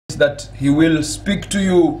that he will speak to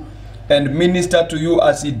you and minister to you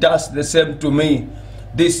as he does the same to me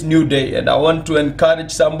this new day. And I want to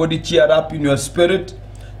encourage somebody, cheer up in your spirit,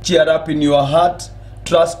 cheer up in your heart,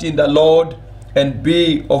 trust in the Lord and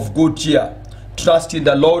be of good cheer. Trust in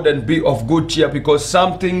the Lord and be of good cheer, because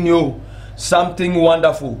something new, something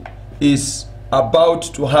wonderful is about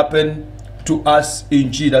to happen to us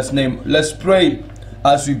in Jesus' name. Let's pray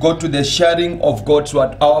as we go to the sharing of God's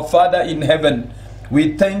word. Our Father in heaven,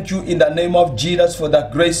 we thank you in the name of Jesus for the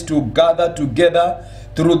grace to gather together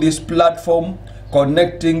through this platform,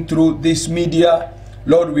 connecting through this media.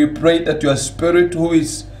 Lord, we pray that your Spirit, who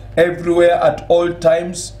is everywhere at all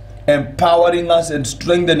times, empowering us and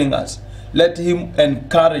strengthening us, let him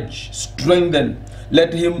encourage, strengthen.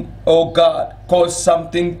 Let him, oh God, cause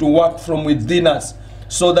something to work from within us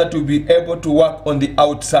so that we'll be able to work on the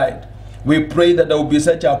outside. We pray that there will be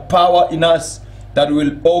such a power in us that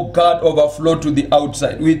will, oh God, overflow to the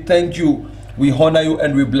outside. We thank you, we honor you,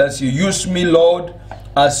 and we bless you. Use me, Lord,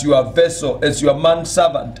 as your vessel, as your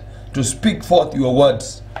manservant, to speak forth your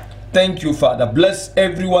words. Thank you, Father. Bless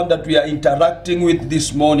everyone that we are interacting with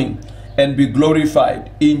this morning and be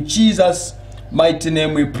glorified. In Jesus' mighty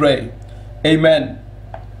name we pray. Amen.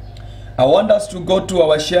 I want us to go to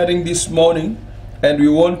our sharing this morning, and we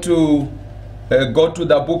want to go to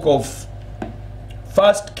the book of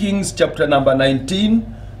 1 Kings chapter number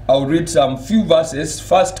 19. I'll read some few verses.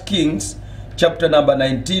 1 Kings chapter number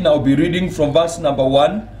 19. I'll be reading from verse number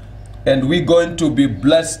 1, and we're going to be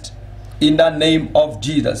blessed in the name of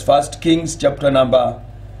Jesus. 1 Kings chapter number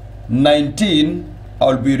 19.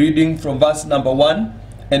 I'll be reading from verse number 1,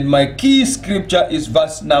 and my key scripture is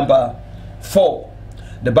verse number 4.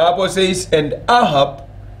 The Bible says, and Ahab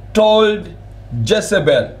told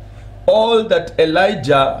Jezebel all that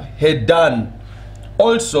Elijah had done,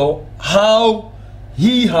 also how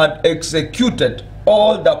he had executed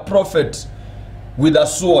all the prophets with a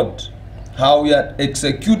sword. How he had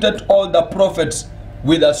executed all the prophets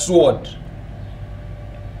with a sword.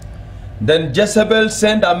 Then Jezebel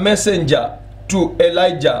sent a messenger to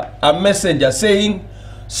Elijah, a messenger saying,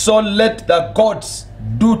 so let the gods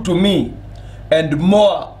do to me and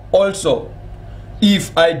more also,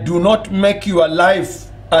 if I do not make your life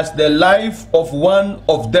as the life of one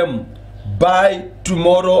of them by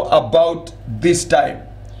tomorrow about this time.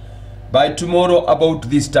 By tomorrow about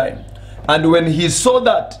this time. And when he saw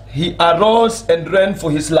that, he arose and ran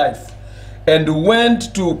for his life, and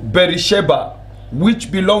went to Beersheba,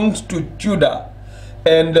 which belongs to Judah,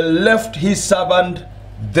 and left his servant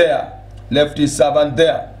there.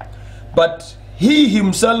 But he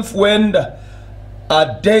himself went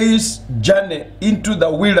a day's journey into the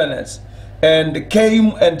wilderness, and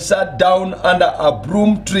came and sat down under a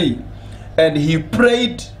broom tree, and he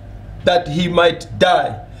prayed that he might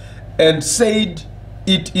die, and said,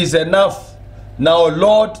 it is enough. Now,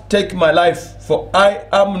 Lord, take my life, for I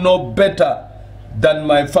am no better than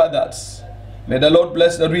my fathers. May the Lord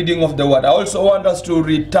bless the reading of the word. I also want us to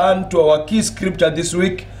return to our key scripture this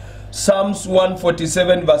week, Psalms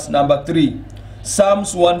 147 verse number 3.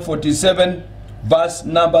 Psalms 147 verse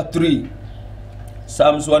number 3.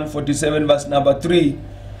 Psalms 147 verse number 3.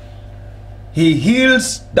 He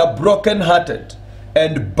heals the brokenhearted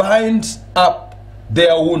and binds up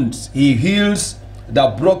their wounds. He heals the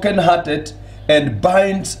brokenhearted and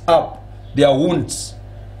binds up their wounds.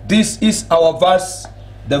 This is our verse,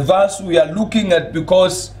 the verse we are looking at,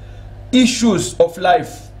 because issues of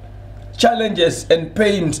life, challenges and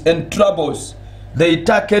pains and troubles, they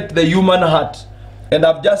target the human heart. And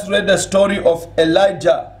I've just read the story of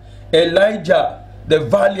Elijah, the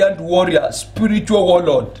valiant warrior, spiritual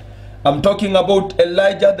warlord. I'm talking about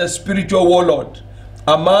Elijah, the spiritual warlord,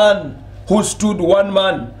 a man who stood one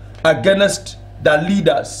man against the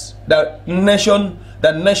leaders, the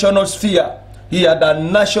national sphere. He had a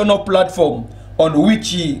national platform on which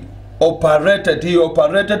he operated. He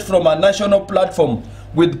operated from a national platform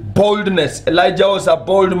with boldness. Elijah was a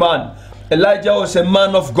bold man. Elijah was a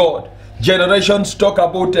man of God. Generations talk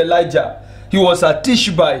about Elijah. He was a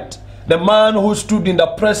Tishbite, the man who stood in the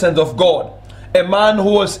presence of God, a man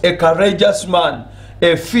who was a courageous man,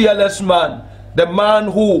 a fearless man, the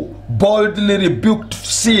man who boldly rebuked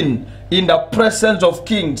sin in the presence of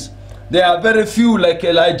kings. There are very few like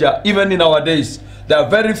Elijah, even in our days. There are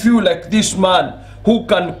very few like this man who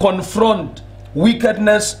can confront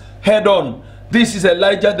wickedness head on. This is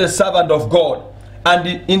Elijah, the servant of God.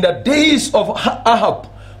 And in the days of Ahab,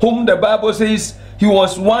 whom the Bible says he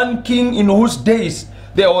was one king in whose days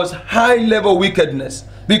there was high level wickedness,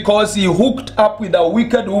 because he hooked up with a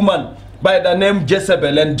wicked woman by the name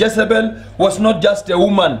Jezebel. And Jezebel was not just a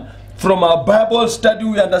woman from our Bible study,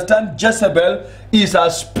 we understand Jezebel is a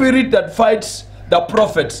spirit that fights the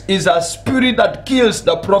prophets, is a spirit that kills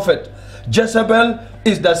the prophet. Jezebel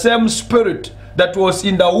is the same spirit that was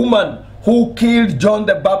in the woman who killed John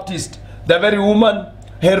the Baptist. The very woman,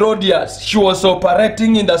 Herodias, she was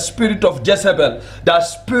operating in the spirit of Jezebel, the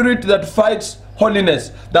spirit that fights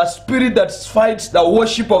holiness, the spirit that fights the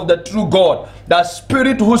worship of the true God, the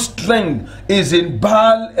spirit whose strength is in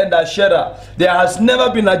Baal and Asherah. There has never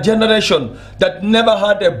been a generation that never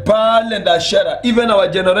had a Baal and Asherah. Even our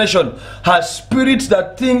generation has spirits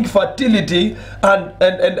that think fertility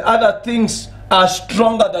and other things are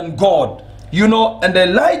stronger than God. You know, and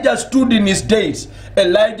Elijah stood in his days.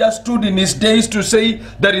 Elijah stood in his days to say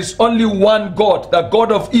there is only one God, the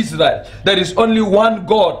God of Israel. There is only one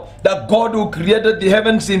God, the God who created the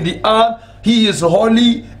heavens and the earth. He is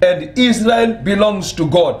holy and Israel belongs to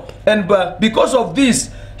God. And because of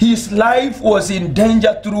this, his life was in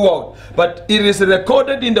danger throughout. But it is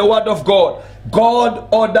recorded in the word of God. God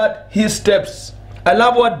ordered his steps. I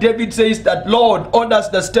love what David says, that Lord orders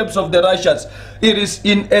the steps of the righteous. It is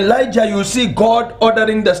in Elijah you see God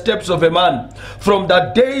ordering the steps of a man. From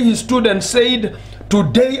that day he stood and said,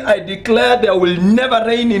 today I declare there will never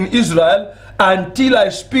rain in Israel until I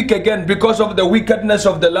speak again, because of the wickedness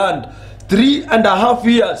of the land. 3.5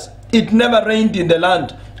 years it never rained in the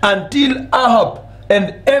land, until Ahab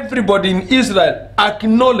and everybody in Israel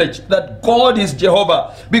acknowledged that God is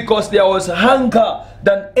Jehovah, because there was hunger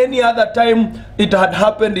than any other time it had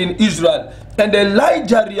happened in Israel. And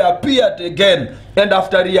Elijah reappeared again, and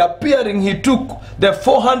after reappearing he took the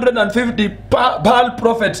 450 Baal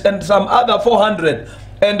prophets and some other 400,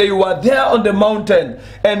 and they were there on the mountain,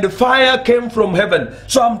 and the fire came from heaven.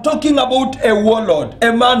 So I'm talking about a warlord,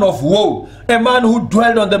 a man of war, a man who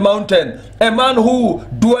dwelled on the mountain, a man who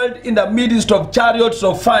dwelled in the midst of chariots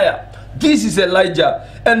of fire. This is Elijah.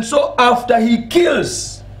 And so after he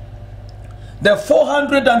kills the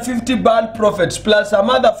 450 Baal prophets plus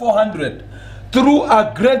some other 400 through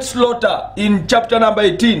a great slaughter in chapter number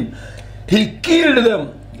 18, he killed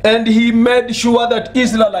them, and he made sure that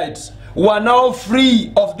Israelites were now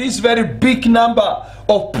free of this very big number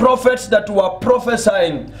of prophets that were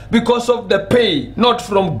prophesying because of the pay, not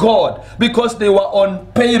from God, because they were on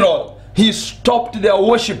payroll. He stopped their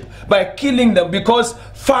worship by killing them, because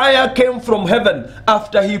fire came from heaven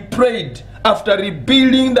after he prayed. After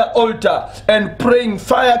rebuilding the altar and praying,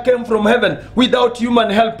 fire came from heaven without human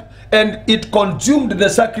help, and it consumed the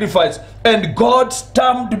sacrifice. And God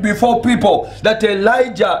stamped before people that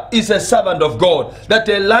Elijah is a servant of God, that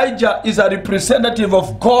Elijah is a representative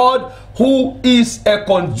of God, who is a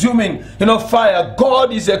consuming, fire.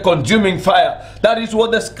 God is a consuming fire. That is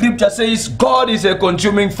what the scripture says. God is a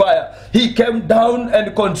consuming fire. He came down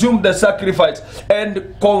and consumed the sacrifice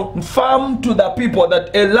and confirmed to the people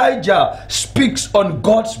that Elijah speaks on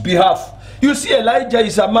God's behalf. You see, Elijah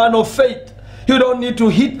is a man of faith. You don't need to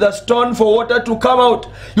hit the stone for water to come out.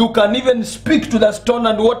 You can even speak to the stone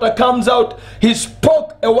and water comes out. He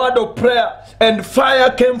spoke a word of prayer, and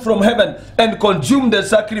fire came from heaven and consumed the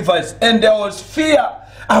sacrifice. And there was fear.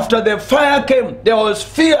 After the fire came, there was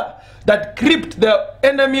fear that gripped the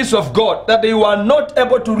enemies of God, that they were not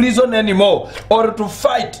able to reason anymore or to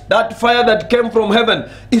fight. That fire that came from heaven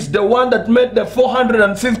is the one that made the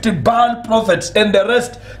 450 Baal prophets and the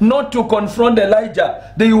rest not to confront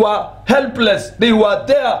Elijah. They were helpless. They were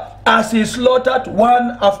there as he slaughtered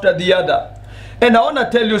one after the other. And I want to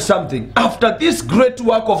tell you something. After this great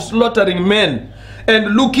work of slaughtering men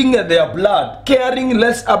and looking at their blood, caring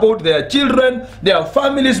less about their children, their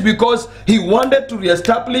families, because he wanted to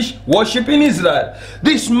reestablish worship in Israel,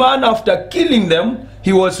 this man, after killing them,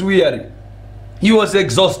 he was weary. He was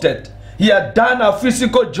exhausted. He had done a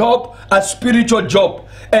physical job, a spiritual job,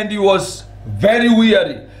 and he was very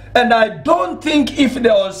weary. And I don't think if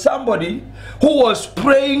there was somebody who was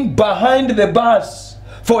praying behind the bars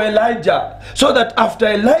for Elijah, so that after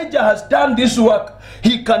Elijah has done this work,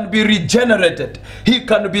 he can be regenerated, he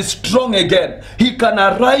can be strong again, he can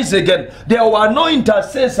arise again. There were no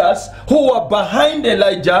intercessors who were behind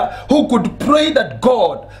Elijah who could pray that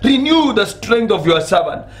God renew the strength of your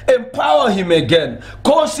servant, empower him again,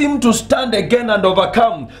 cause him to stand again and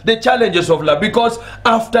overcome the challenges of life. Because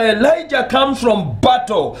after Elijah comes from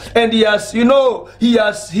battle and he has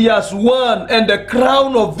won, and the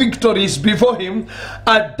crown of victory is before him,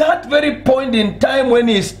 at that very point in time when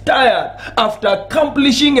he is tired after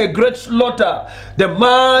accomplishing a great slaughter, the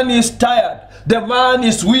man is tired, the man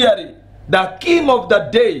is weary. The king of the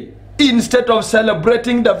day instead of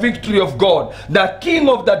celebrating the victory of God. The king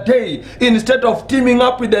of the day, instead of teaming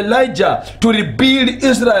up with Elijah to rebuild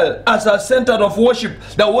Israel as a center of worship,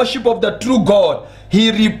 the worship of the true God,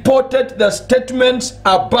 he reported the statements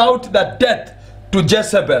about the death to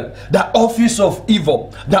Jezebel, the office of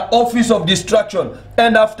evil, the office of destruction.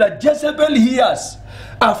 And after Jezebel hears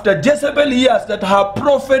that her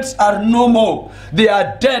prophets are no more, they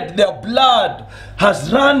are dead, their blood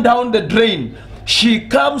has run down the drain, she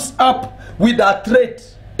comes up with a threat.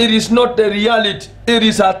 It is not the reality, it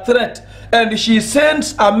is a threat. And she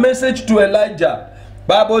sends a message to Elijah.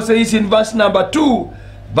 Bible says in verse number 2,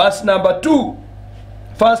 1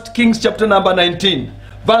 Kings chapter number 19,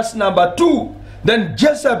 verse number 2, then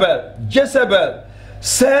Jezebel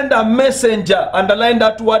sent a messenger, underline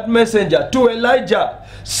that word messenger, to Elijah,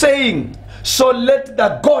 saying, so let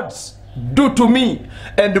the gods do to me,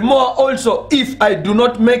 and more also, if I do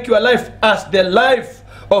not make your life as the life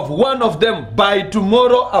of one of them by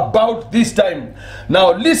tomorrow about this time.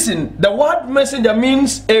 Now listen, the word messenger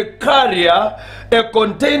means a carrier, a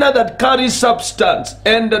container that carries substance.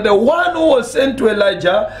 And the one who was sent to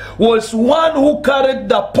Elijah was one who carried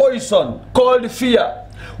the poison called fear.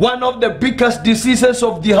 One of the biggest diseases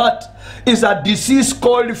of the heart is a disease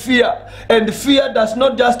called fear. And fear does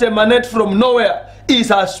not just emanate from nowhere. Is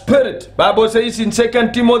a spirit. Bible says in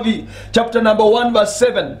 2 Timothy chapter number 1 verse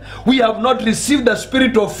 7, we have not received the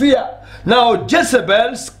spirit of fear. Now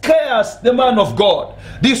Jezebel scares the man of God.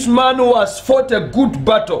 This man who has fought a good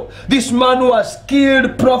battle. This man who has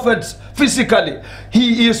killed prophets physically.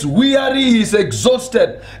 He is weary, he is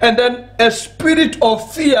exhausted. And then a spirit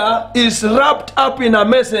of fear is wrapped up in a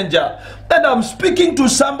messenger. And I'm speaking to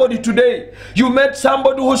somebody today. You met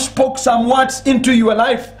somebody who spoke some words into your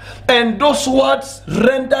life, and those words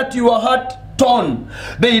rendered your heart torn.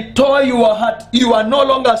 They tore your heart. You are no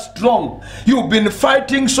longer strong. You've been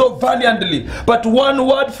fighting so valiantly, but one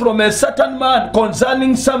word from a certain man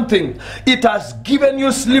concerning something, it has given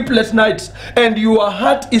you sleepless nights, and your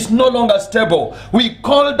heart is no longer stable. We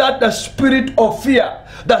call that the spirit of fear.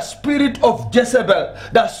 The spirit of Jezebel,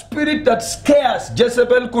 the spirit that scares.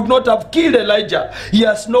 Jezebel could not have killed Elijah. He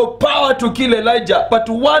has no power to kill Elijah. But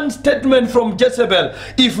one statement from Jezebel,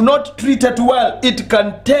 if not treated well, it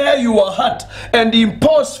can tear your heart and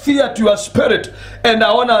impose fear to your spirit. And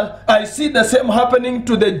I see the same happening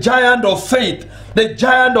to the giant of faith. The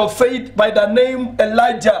giant of faith by the name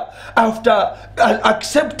Elijah, after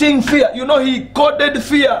accepting fear, you know, he coded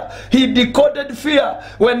fear, he decoded fear.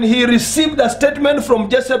 When he received a statement from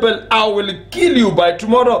Jezebel, I will kill you by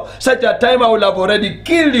tomorrow, such a time I will have already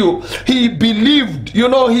killed you. He believed, you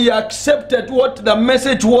know, he accepted what the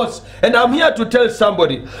message was. And I'm here to tell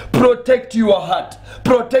somebody, protect your heart.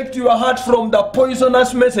 Protect your heart from the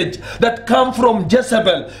poisonous message that come from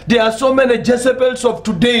Jezebel. There are so many Jezebels of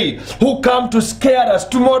today who come to scare us.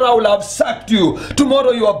 Tomorrow I will have sacked you.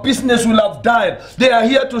 Tomorrow your business will have died. They are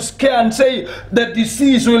here to scare and say the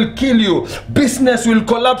disease will kill you. Business will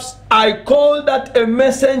collapse. I call that a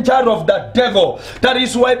messenger of the devil. That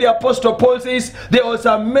is why the Apostle Paul says there was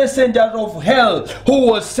a messenger of hell who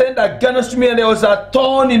was sent against me, and there was a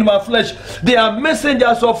thorn in my flesh. There are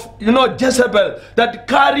messengers of, you know, Jezebel that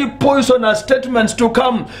carry poisonous statements to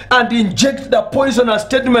come and inject the poisonous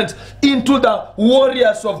statements into the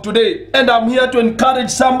warriors of today. And I'm here to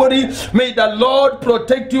encourage somebody, may the Lord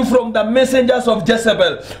protect you from the messengers of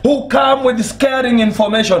Jezebel who come with scaring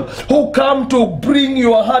information, who come to bring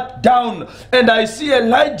your heart down. And I see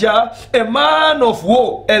Elijah, a man of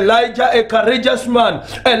war, Elijah, a courageous man,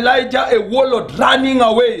 Elijah, a warlord, running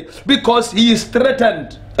away because he is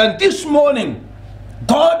threatened. And this morning,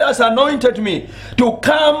 God has anointed me to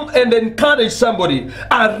come and encourage somebody.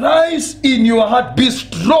 Arise in your heart, be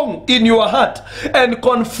strong in your heart, and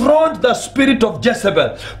confront the spirit of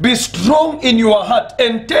Jezebel. Be strong in your heart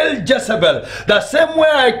and tell Jezebel, the same way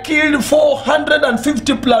I killed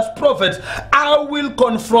 450 plus prophets, I will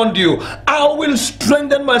confront you. I will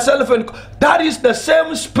strengthen myself. And that is the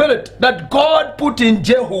same spirit that God put in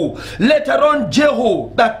Jehu. Later on,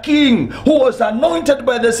 Jehu, the king, who was anointed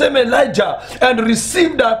by the same Elijah and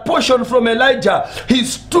received a portion from Elijah, he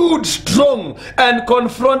stood strong and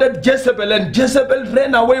confronted Jezebel, and Jezebel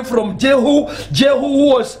ran away from Jehu. Jehu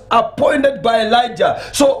was appointed by Elijah.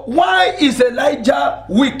 So why is Elijah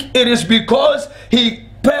weak? It is because he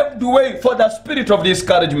paved the way for the spirit of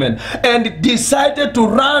discouragement and decided to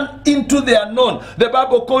run into the unknown. The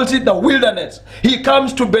Bible calls it the wilderness. He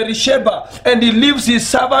comes to Beersheba and he leaves his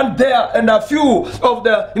servant there and a few of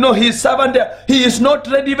the, his servant there. He is not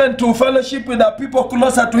ready even to fellowship with the people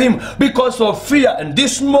closer to him because of fear. And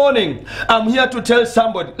this morning, I'm here to tell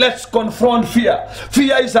somebody, let's confront fear.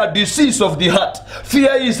 Fear is a disease of the heart.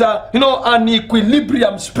 Fear is an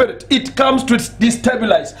equilibrium spirit. It comes to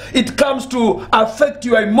destabilize. It comes to affect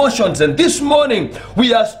your emotions. And this morning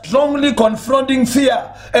we are strongly confronting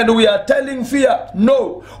fear and we are telling fear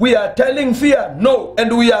no. We are telling fear no,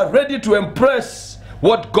 and we are ready to embrace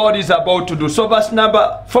what God is about to do. So verse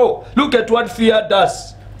number 4, look at what fear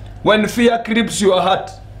does. When fear creeps your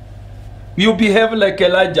heart, you behave like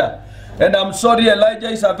Elijah. And I'm sorry, Elijah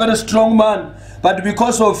is a very strong man, but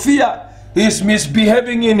because of fear he is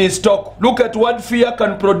misbehaving in his talk. Look at what fear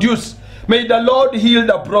can produce. May the Lord heal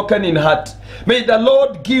the broken in heart. May the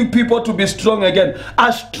Lord give people to be strong again.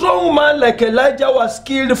 A strong man like Elijah was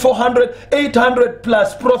killed 400, 800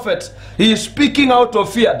 plus prophets. He is speaking out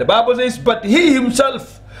of fear. The Bible says, but he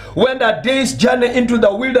himself went a day's journey into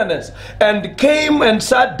the wilderness and came and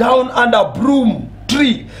sat down under a broom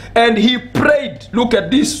tree and he prayed. Look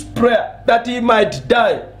at this prayer, that he might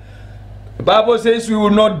die. The Bible says we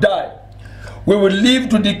will not die. We will live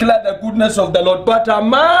to declare the goodness of the Lord. But a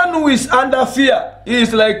man who is under fear, he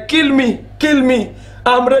is like, kill me,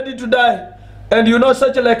 I'm ready to die. And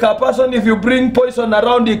such like a person, if you bring poison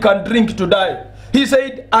around, he can drink to die. He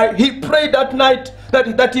said, he prayed that night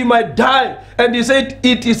that he might die. And he said,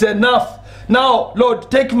 it is enough. Now,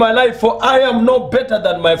 Lord, take my life, for I am no better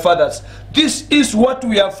than my fathers. This is what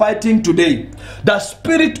we are fighting today. The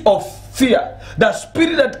spirit of fear. The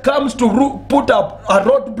spirit that comes to put a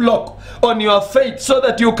roadblock on your faith so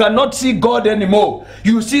that you cannot see God anymore.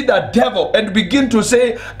 You see the devil and begin to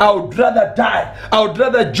say, I would rather die. I would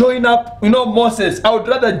rather join up, Moses. I would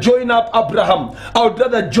rather join up Abraham. I would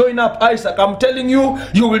rather join up Isaac. I'm telling you,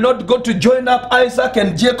 you will not go to join up Isaac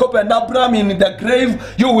and Jacob and Abraham in the grave.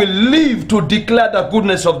 You will live to declare the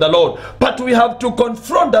goodness of the Lord. But we have to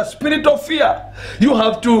confront the spirit of fear. You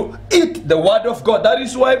have to eat the word of God. That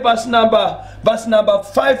is why verse number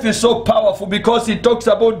 5 is so powerful, because it talks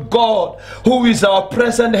about God who is our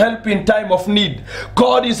present help in time of need.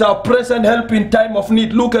 God is our present help in time of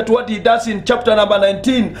need. Look at what he does in chapter number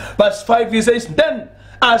 19 verse 5. He says, then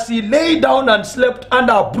as he lay down and slept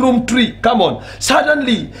under a broom tree, come on,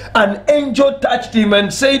 suddenly an angel touched him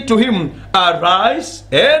and said to him, arise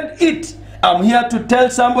and eat. I'm here to tell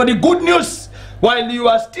somebody good news. While you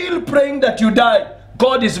are still praying that you die,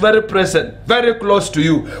 God is very present, very close to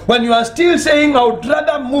you. When you are still saying, I would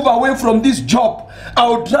rather move away from this job, I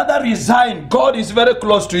would rather resign, God is very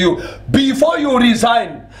close to you. Before you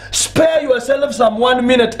resign, spare yourself some 1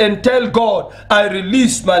 minute and tell God, I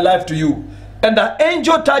release my life to you. And the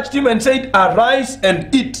angel touched him and said, arise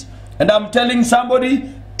and eat. And I'm telling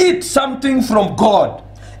somebody, eat something from God.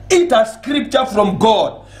 Eat a scripture from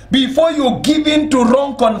God. Before you give in to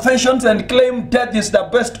wrong confessions and claim death is the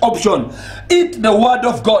best option, eat the word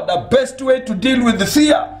of God. The best way to deal with the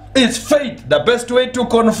fear is faith. The best way to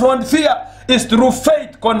confront fear is through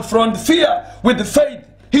faith. Confront fear with faith.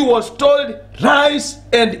 He was told, rise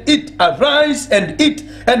and eat, arise and eat.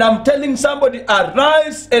 And I'm telling somebody,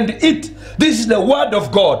 arise and eat. This is the word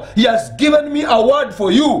of God. He has given me a word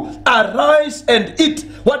for you. Arise and eat.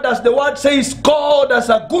 What does the word say? God has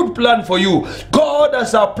a good plan for you. God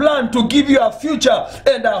has a plan to give you a future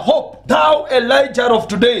and a hope. Thou Elijah of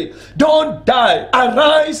today, don't die.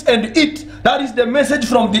 Arise and eat. That is the message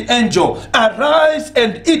from the angel. Arise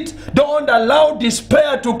and eat. Don't allow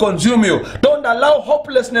despair to consume you. Don't allow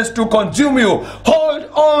hopelessness to consume you. Hold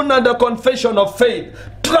on at the confession of faith.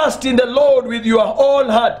 Trust in the Lord with your whole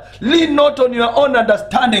heart. Lean not on your own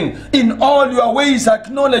understanding. In all your ways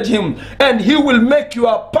acknowledge him, and he will make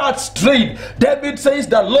your path straight. David says,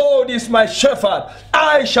 the Lord is my shepherd,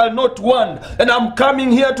 I shall not want. And I'm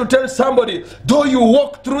coming here to tell somebody, though you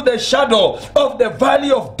walk through the shadow of the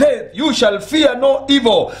valley of death, you shall fear no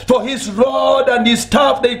evil, for his rod and his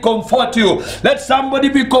staff, they comfort you. Let somebody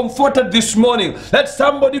be comforted this morning. Let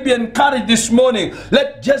somebody be encouraged this morning.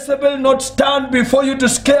 Let Jezebel not stand before you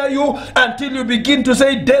to scare you until you begin to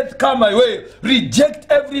say, death come my way. Reject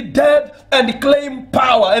every death and claim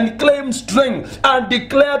power and claim strength, and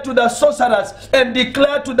declare to the sorcerers and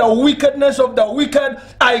declare to the wickedness of the wicked,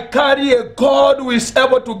 I carry a God who is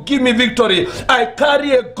able to give me victory. I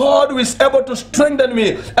carry a God who is able to strengthen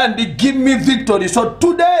me and give me victory. So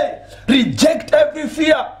today, reject every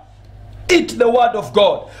fear. Eat the word of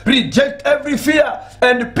God. Reject every fear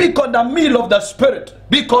and pick on the meal of the Spirit.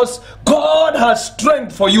 Because God has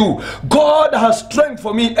strength for you. God has strength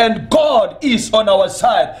for me. And God is on our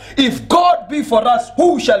side. If God be for us,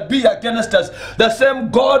 who shall be against us? The same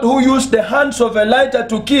God who used the hands of Elijah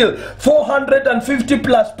to kill 450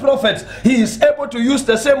 plus prophets, he is able to use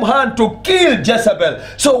the same hand to kill Jezebel.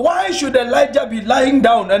 So why should Elijah be lying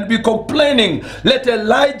down and be complaining? Let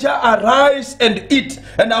Elijah arise and eat.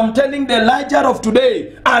 And I'm telling the Elijah of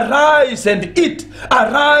today, arise and eat.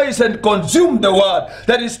 Arise and consume the word.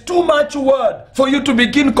 There is too much word for you to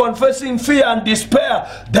begin confessing fear and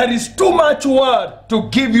despair. There is too much word to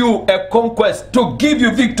give you a conquest, to give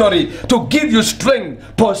you victory, to give you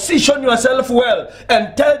strength. Position yourself well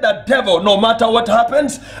and tell the devil, no matter what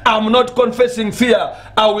happens, I'm not confessing fear.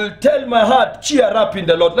 I will tell my heart, cheer up in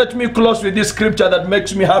the Lord. Let me close with this scripture that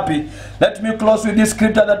makes me happy. Let me close with this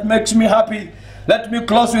scripture that makes me happy. Let me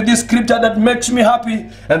close with this scripture that makes me happy.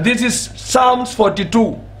 And this is Psalms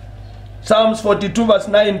 42. Psalms 42 verse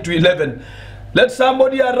 9 to 11. Let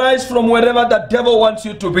somebody arise from wherever the devil wants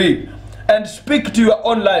you to be and speak to your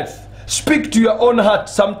own life. Speak to your own heart.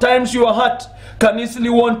 Sometimes your heart can easily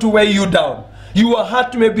want to weigh you down. Your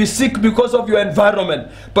heart may be sick because of your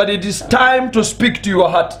environment, but it is time to speak to your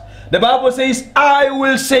heart. The Bible says, I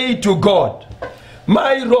will say to God,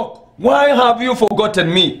 my rock, why have you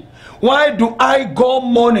forgotten me? Why do I go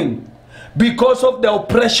mourning because of the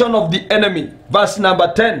oppression of the enemy? Verse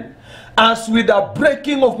number 10. As with the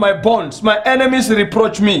breaking of my bonds, my enemies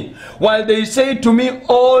reproach me, while they say to me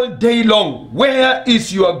all day long, where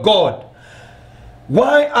is your God?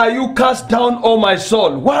 Why are you cast down, O my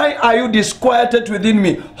soul? Why are you disquieted within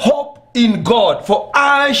me? Hope in God, for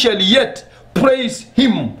I shall yet praise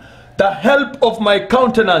him, the help of my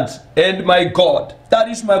countenance and my God. That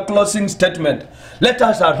is my closing statement. Let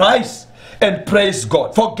us arise and praise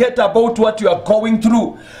God. Forget about what you are going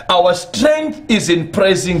through. Our strength is in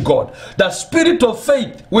praising God. The spirit of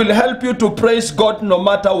faith will help you to praise God no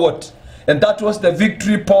matter what. And that was the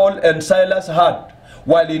victory Paul and Silas had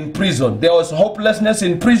while in prison. There was hopelessness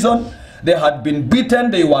in prison. They had been beaten,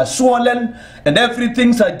 they were swollen, and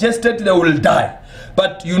everything suggested they will die.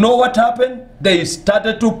 But you know what happened? They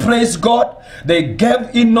started to praise God. They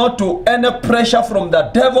gave in not to any pressure from the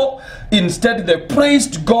devil. Instead, they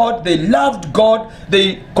praised God. They loved God.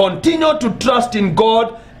 They continued to trust in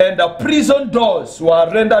God. And the prison doors were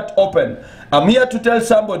rendered open. I'm here to tell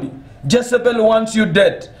somebody, Jezebel wants you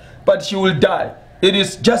dead, but she will die. It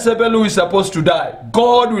is Jezebel who is supposed to die.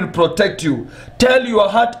 God will protect you. Tell your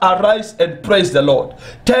heart, arise and praise the Lord.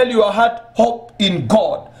 Tell your heart, hope in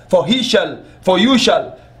God. For you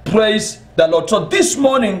shall praise the Lord. So this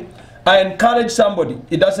morning, I encourage somebody.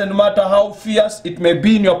 It doesn't matter how fierce it may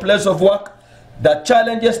be in your place of work, the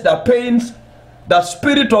challenges, the pains, the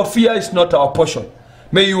spirit of fear is not our portion.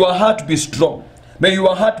 May your heart be strong. May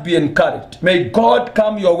your heart be encouraged. May God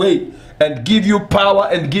come your way and give you power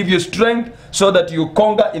and give you strength so that you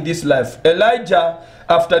conquer in this life. Elijah,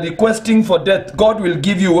 after requesting for death, God will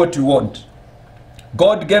give you what you want.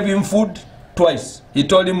 God gave him food twice. He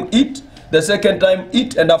told him, eat. The second time,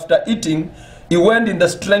 eat. And after eating, he went in the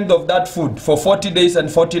strength of that food for 40 days and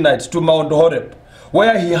 40 nights to Mount Horeb,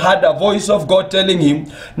 where he had a voice of God telling him,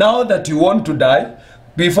 now that you want to die,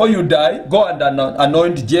 before you die, go and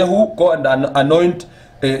anoint Jehu, go and anoint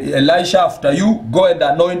Elisha after you, go and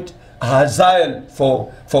anoint Hazael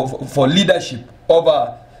for leadership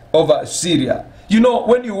over Syria. You know,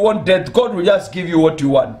 when you want death, God will just give you what you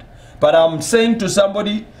want. But I'm saying to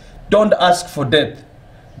somebody, don't ask for death.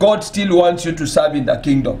 God still wants you to serve in the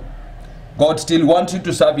kingdom. God still wants you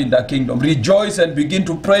to serve in the kingdom. Rejoice and begin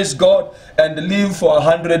to praise God and live for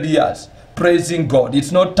 100 years praising God.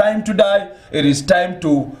 It's not time to die. It is time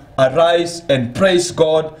to arise and praise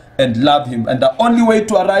God and love him. And the only way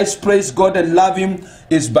to arise, praise God and love him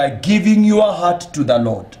is by giving your heart to the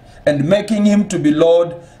Lord and making him to be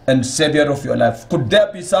Lord and Savior of your life. Could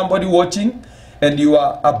there be somebody watching and you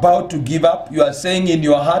are about to give up? You are saying in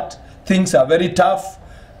your heart, things are very tough.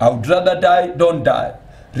 I would rather die. Don't die.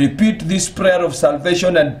 Repeat this prayer of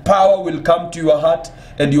salvation and power will come to your heart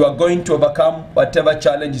and you are going to overcome whatever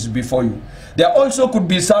challenge is before you. There also could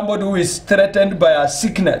be somebody who is threatened by a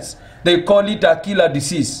sickness. They call it a killer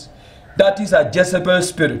disease. That is a Jezebel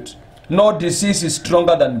spirit. No disease is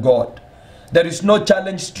stronger than God. There is no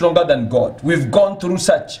challenge stronger than God. We've gone through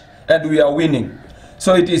such and we are winning.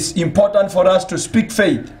 So it is important for us to speak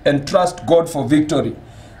faith and trust God for victory.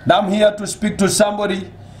 Now I'm here to speak to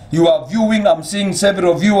somebody. You are viewing, I'm seeing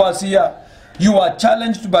several viewers here. You are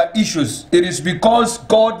challenged by issues. It is because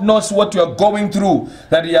God knows what you are going through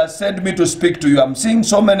that he has sent me to speak to you. I'm seeing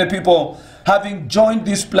so many people having joined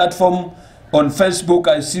this platform on Facebook.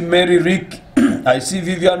 I see Mary Rick, I see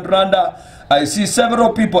Vivian Randa, I see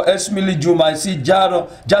several people, Esmili Juma, I see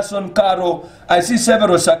Jaro, Jason Caro, I see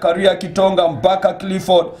several, Zakaria Kitonga, Mbaka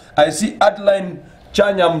Clifford, I see Adeline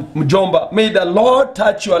Chanya Mjomba. May the Lord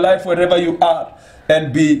touch your life wherever you are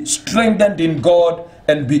and be strengthened in God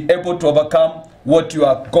and be able to overcome what you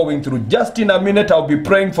are going through. Just in a minute, I'll be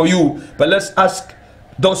praying for you, but let's ask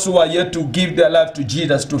those who are yet to give their life to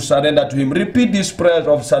Jesus to surrender to him. Repeat this prayer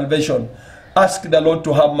of salvation. Ask the Lord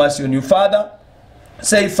to have mercy on you. Father,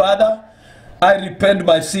 say, Father, I repent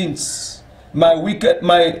my sins,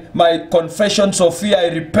 my confessions of fear. I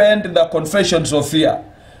repent the confessions of fear.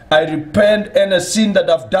 I repent any sin that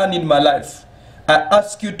I've done in my life. I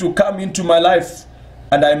ask you to come into my life,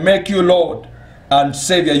 and I make you Lord and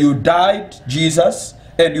Savior. You died, Jesus,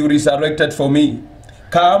 and you resurrected for me.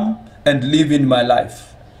 Come and live in my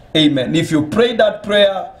life. Amen. If you pray that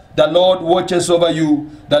prayer, the Lord watches over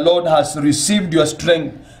you. The Lord has received your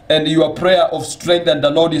strength and your prayer of strength, and the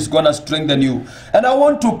Lord is going to strengthen you. And I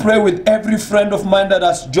want to pray with every friend of mine that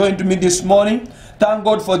has joined me this morning. Thank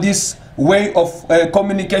God for this way of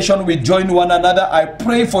communication. We join one another. I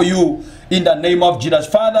pray for you in the name of Jesus.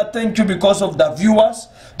 Father, thank you because of the viewers,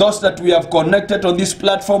 those that we have connected on this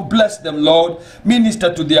platform. Bless them, Lord.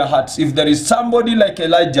 Minister to their hearts. If there is somebody like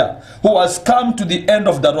Elijah who has come to the end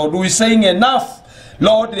of the road, who is saying enough,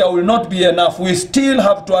 Lord, there will not be enough. We still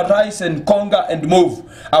have to arise and conquer and move.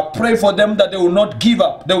 I pray for them that they will not give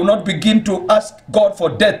up. They will not begin to ask God for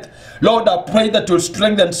death. Lord, I pray that you'll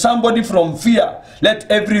strengthen somebody from fear. Let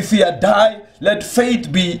every fear die. Let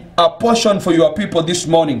faith be a portion for your people this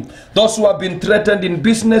morning. Those who have been threatened in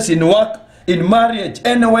business, in work, in marriage,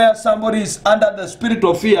 anywhere somebody is under the spirit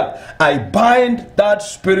of fear, I bind that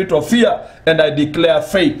spirit of fear and I declare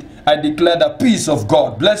faith. I declare the peace of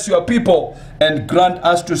God. Bless your people and grant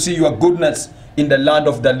us to see your goodness in the land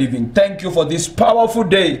of the living. Thank you for this powerful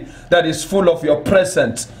day that is full of your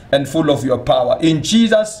presence and full of your power. In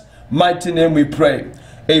Jesus' mighty name we pray.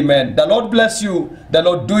 Amen. The Lord bless you. The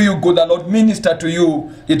Lord do you good. The Lord minister to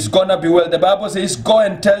you. It's gonna be well. The Bible says, go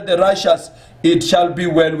and tell the righteous, it shall be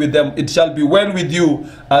well with them. It shall be well with you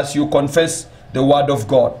as you confess the word of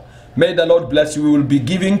God. May the Lord bless you. We will be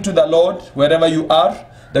giving to the Lord wherever you are.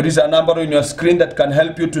 There is a number on your screen that can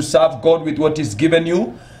help you to serve God with what is given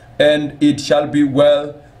you. And it shall be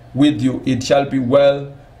well with you. It shall be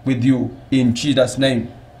well with you in Jesus'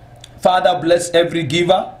 name. Father, bless every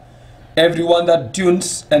giver, everyone that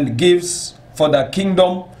tunes and gives for the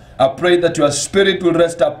kingdom. I pray that your spirit will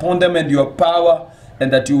rest upon them and your power,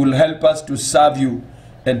 and that you will help us to serve you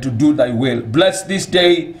and to do thy will. Bless this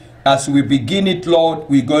day as we begin it, Lord.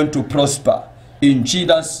 We're going to prosper in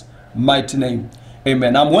Jesus' mighty name.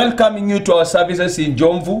 Amen. I'm welcoming you to our services in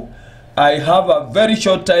Jomvu. I have a very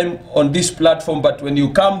short time on this platform, but when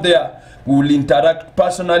you come there, we will interact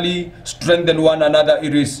personally, strengthen one another.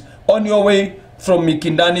 It is on your way from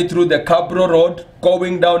Mikindani through the Cabro Road,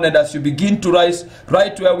 going down, and as you begin to rise,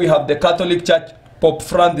 right where we have the Catholic Church, Pope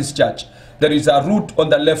Francis Church, there is a route on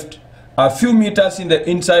the left. A few meters in the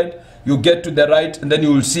inside, you get to the right, and then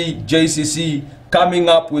you will see JCC coming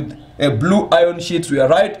up with a blue iron sheets. We are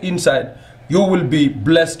right inside. You will be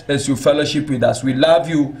blessed as you fellowship with us. We love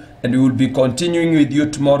you, and we will be continuing with you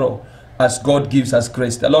tomorrow as God gives us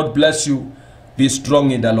grace. The Lord bless you. Be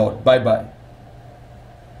strong in the Lord. Bye-bye.